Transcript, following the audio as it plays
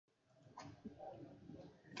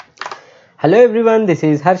Hello everyone, this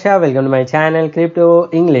is Harsha. Welcome to my channel Crypto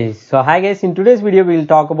English. So hi guys, in today's video we'll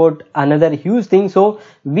talk about another huge thing. So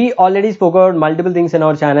we already spoke about multiple things in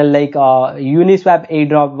our channel like Uniswap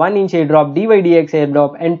airdrop, 1-inch airdrop, DYDX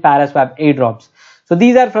airdrop and Paraswap airdrops. So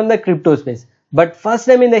these are from the crypto space. But first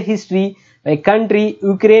time in the history, a country,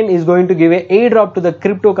 Ukraine, is going to give an airdrop to the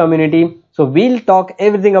crypto community. So we'll talk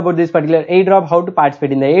everything about this particular airdrop, how to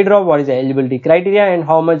participate in the airdrop, what is the eligibility criteria and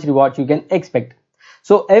how much rewards you can expect.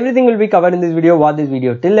 So everything will be covered in this video. Watch this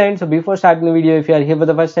video till the end. So before starting the video, if you are here for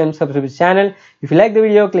the first time, subscribe to this channel. If you like the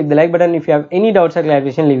video, click the like button. If you have any doubts or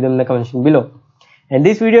clarification, leave them in the comment section below. And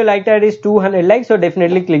this video like that is 200 likes, so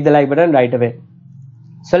definitely click the like button right away.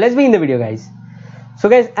 So let's begin the video, guys. So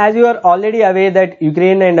guys, as you are already aware that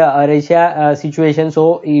Ukraine and Russia situation,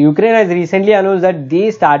 so Ukraine has recently announced that they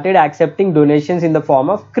started accepting donations in the form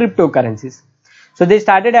of cryptocurrencies. So they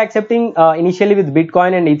started accepting initially with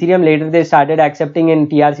Bitcoin and Ethereum. Later they started accepting in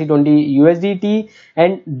TRC20 USDT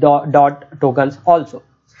and DOT tokens also.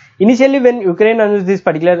 Initially, when Ukraine announced this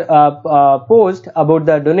particular post about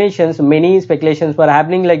the donations, many speculations were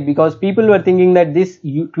happening, like because people were thinking that this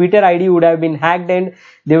Twitter ID would have been hacked and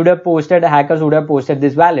they would have posted, hackers would have posted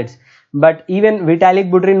these wallets. But even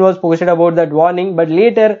Vitalik Buterin was posted about that warning, but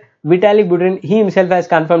later Vitalik Buterin, he himself has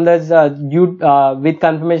confirmed this with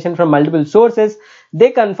confirmation from multiple sources.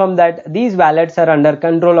 They confirm that these wallets are under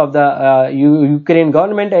control of the Ukraine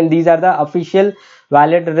government, and these are the official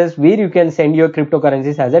wallet address where you can send your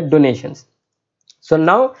cryptocurrencies as a donations. So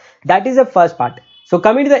now that is the first part. So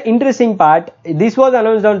coming to the interesting part, this was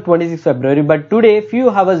announced on 26th February, but today, few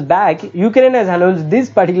hours back, Ukraine has announced this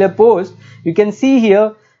particular post. You can see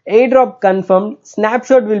here, airdrop confirmed.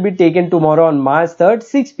 Snapshot will be taken tomorrow on March 3rd,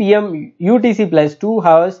 6 p.m. UTC plus 2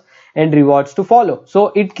 hours and rewards to follow. So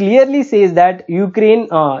it clearly says that Ukraine,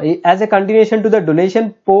 as a continuation to the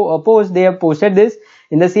donation post, they have posted this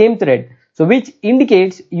in the same thread. So which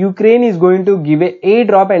indicates Ukraine is going to give a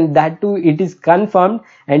airdrop, and that too it is confirmed,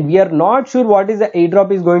 and we are not sure what is the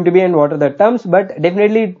airdrop is going to be and what are the terms, but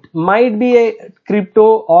definitely it might be a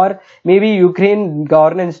crypto or maybe Ukraine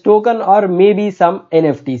governance token or maybe some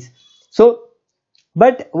NFTs. So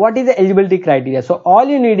but what is the eligibility criteria? So all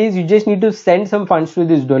you need is you just need to send some funds to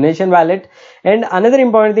this donation wallet, and another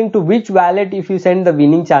important thing, to which wallet if you send, the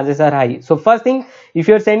winning chances are high. So first thing, if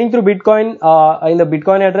you are sending through Bitcoin in the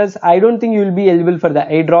Bitcoin address, I don't think you will be eligible for the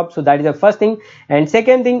airdrop. So that is the first thing. And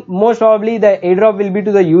second thing, most probably the airdrop will be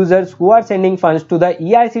to the users who are sending funds to the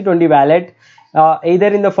ERC20 wallet, either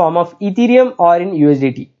in the form of Ethereum or in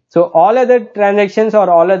USDT. So all other transactions or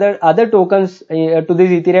all other tokens to this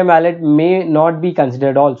Ethereum wallet may not be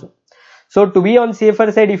considered also. So to be on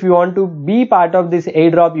safer side, if you want to be part of this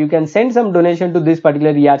airdrop, you can send some donation to this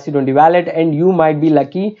particular ERC20 wallet and you might be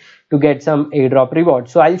lucky to get some airdrop reward.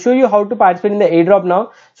 So I'll show you how to participate in the airdrop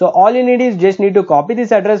now. So all you need is just need to copy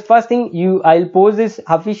this address. First thing, I'll post this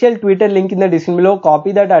official Twitter link in the description below.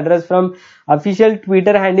 Copy that address from official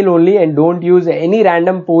Twitter handle only and don't use any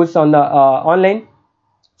random posts on the online.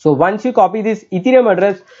 So once you copy this Ethereum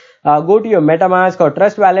address, go to your MetaMask or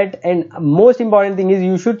Trust wallet, and most important thing is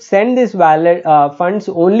you should send this wallet funds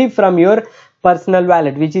only from your personal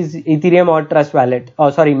wallet, which is Ethereum or Trust wallet,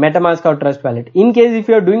 or sorry, MetaMask or Trust wallet. In case if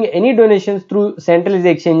you are doing any donations through centralized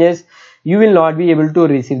exchanges, you will not be able to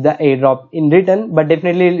receive the airdrop in return, but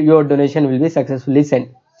definitely your donation will be successfully sent.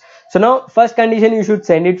 So now first condition, you should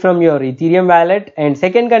send it from your Ethereum wallet, and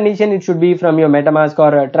second condition, it should be from your MetaMask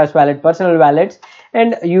or Trust wallet personal wallets,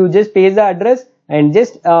 and you just paste the address and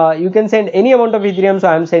just you can send any amount of Ethereum. So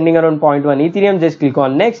I'm sending around 0.1 Ethereum. Just click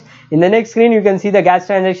on next. In the next screen you can see the gas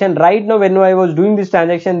transaction. Right now when I was doing this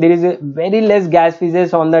transaction, there is a very less gas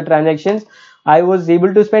fees on the transactions. I was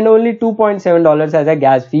able to spend only $2.7 as a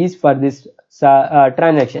gas fees for this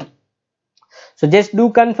transaction. So just do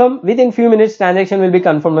confirm. Within few minutes transaction will be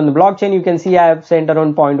confirmed on the blockchain. You can see I have sent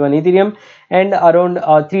around 0.1 Ethereum and around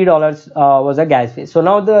 $3 was a gas fee. So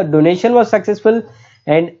now the donation was successful,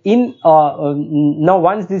 and in now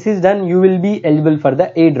once this is done, you will be eligible for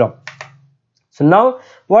the airdrop. So now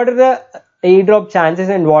what are the airdrop chances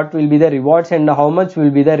and what will be the rewards and how much will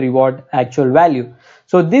be the reward actual value?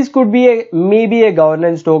 So this could be maybe a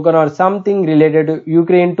governance token or something related to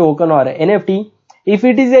Ukraine token or NFT. If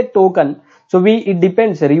it is a token, so it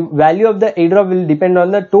depends, value of the airdrop will depend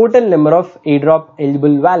on the total number of airdrop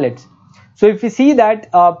eligible wallets. So if you see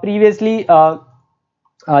that previously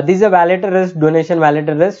this is a wallet address, donation wallet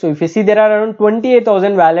address. So if you see, there are around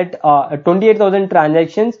 28,000 28,000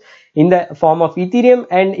 transactions in the form of Ethereum,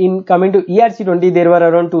 and in coming to ERC20 there were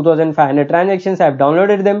around 2,500 transactions. I have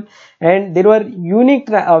downloaded them, and there were unique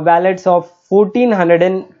wallets of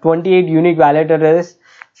 1428 unique wallet addresses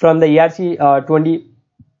from the ERC20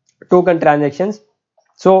 token transactions.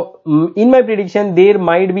 So in my prediction, there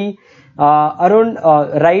might be around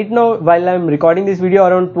right now, while I'm recording this video,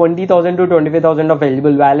 around 20,000 to 25,000 of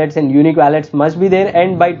eligible wallets and unique wallets must be there,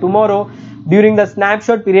 and by tomorrow during the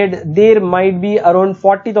snapshot period there might be around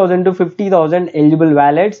 40,000 to 50,000 eligible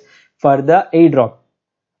wallets for the airdrop.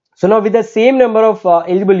 So now with the same number of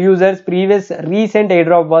eligible users, recent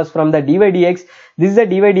airdrop was from the DYDX. This is the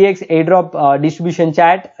DYDX airdrop distribution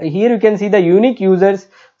chat. Here you can see the unique users.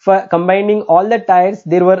 For combining all the tiers,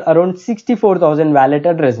 there were around 64,000 wallet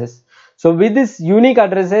addresses. So with this unique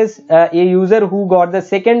addresses, a user who got the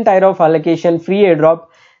second tier of allocation free airdrop,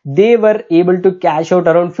 they were able to cash out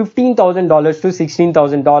around $15,000 to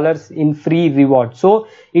 $16,000 in free reward. So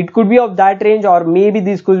it could be of that range, or maybe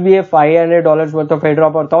this could be a $500 worth of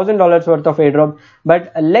airdrop or $1,000 worth of airdrop.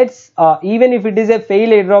 But let's even if it is a fail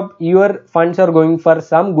airdrop, your funds are going for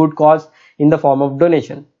some good cause in the form of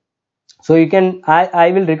donation. So you can,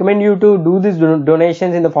 I will recommend you to do these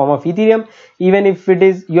donations in the form of Ethereum, even if it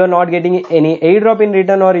is you are not getting any airdrop in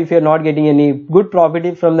return, or if you are not getting any good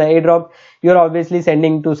profit from the airdrop, you are obviously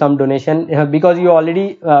sending to some donation because you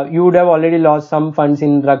already you would have already lost some funds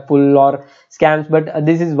in rug pull or scams, but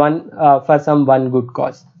this is one for some one good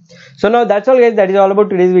cause. So now that's all guys, that is all about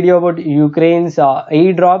today's video about Ukraine's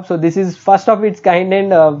airdrop. So this is first of its kind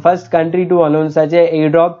and first country to announce such a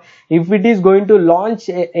airdrop. If it is going to launch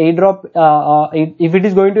a airdrop, if it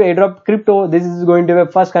is going to airdrop crypto, this is going to be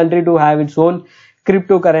the first country to have its own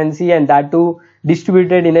cryptocurrency, and that too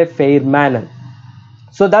distributed in a fair manner.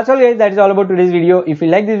 So that's all guys, that is all about today's video. If you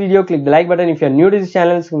like this video, click the like button. If you are new to this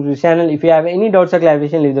channel, subscribe to this channel. If you have any doubts or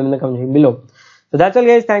clarification, leave them in the comment section below. So that's all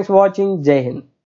guys, thanks for watching. Jai Hind.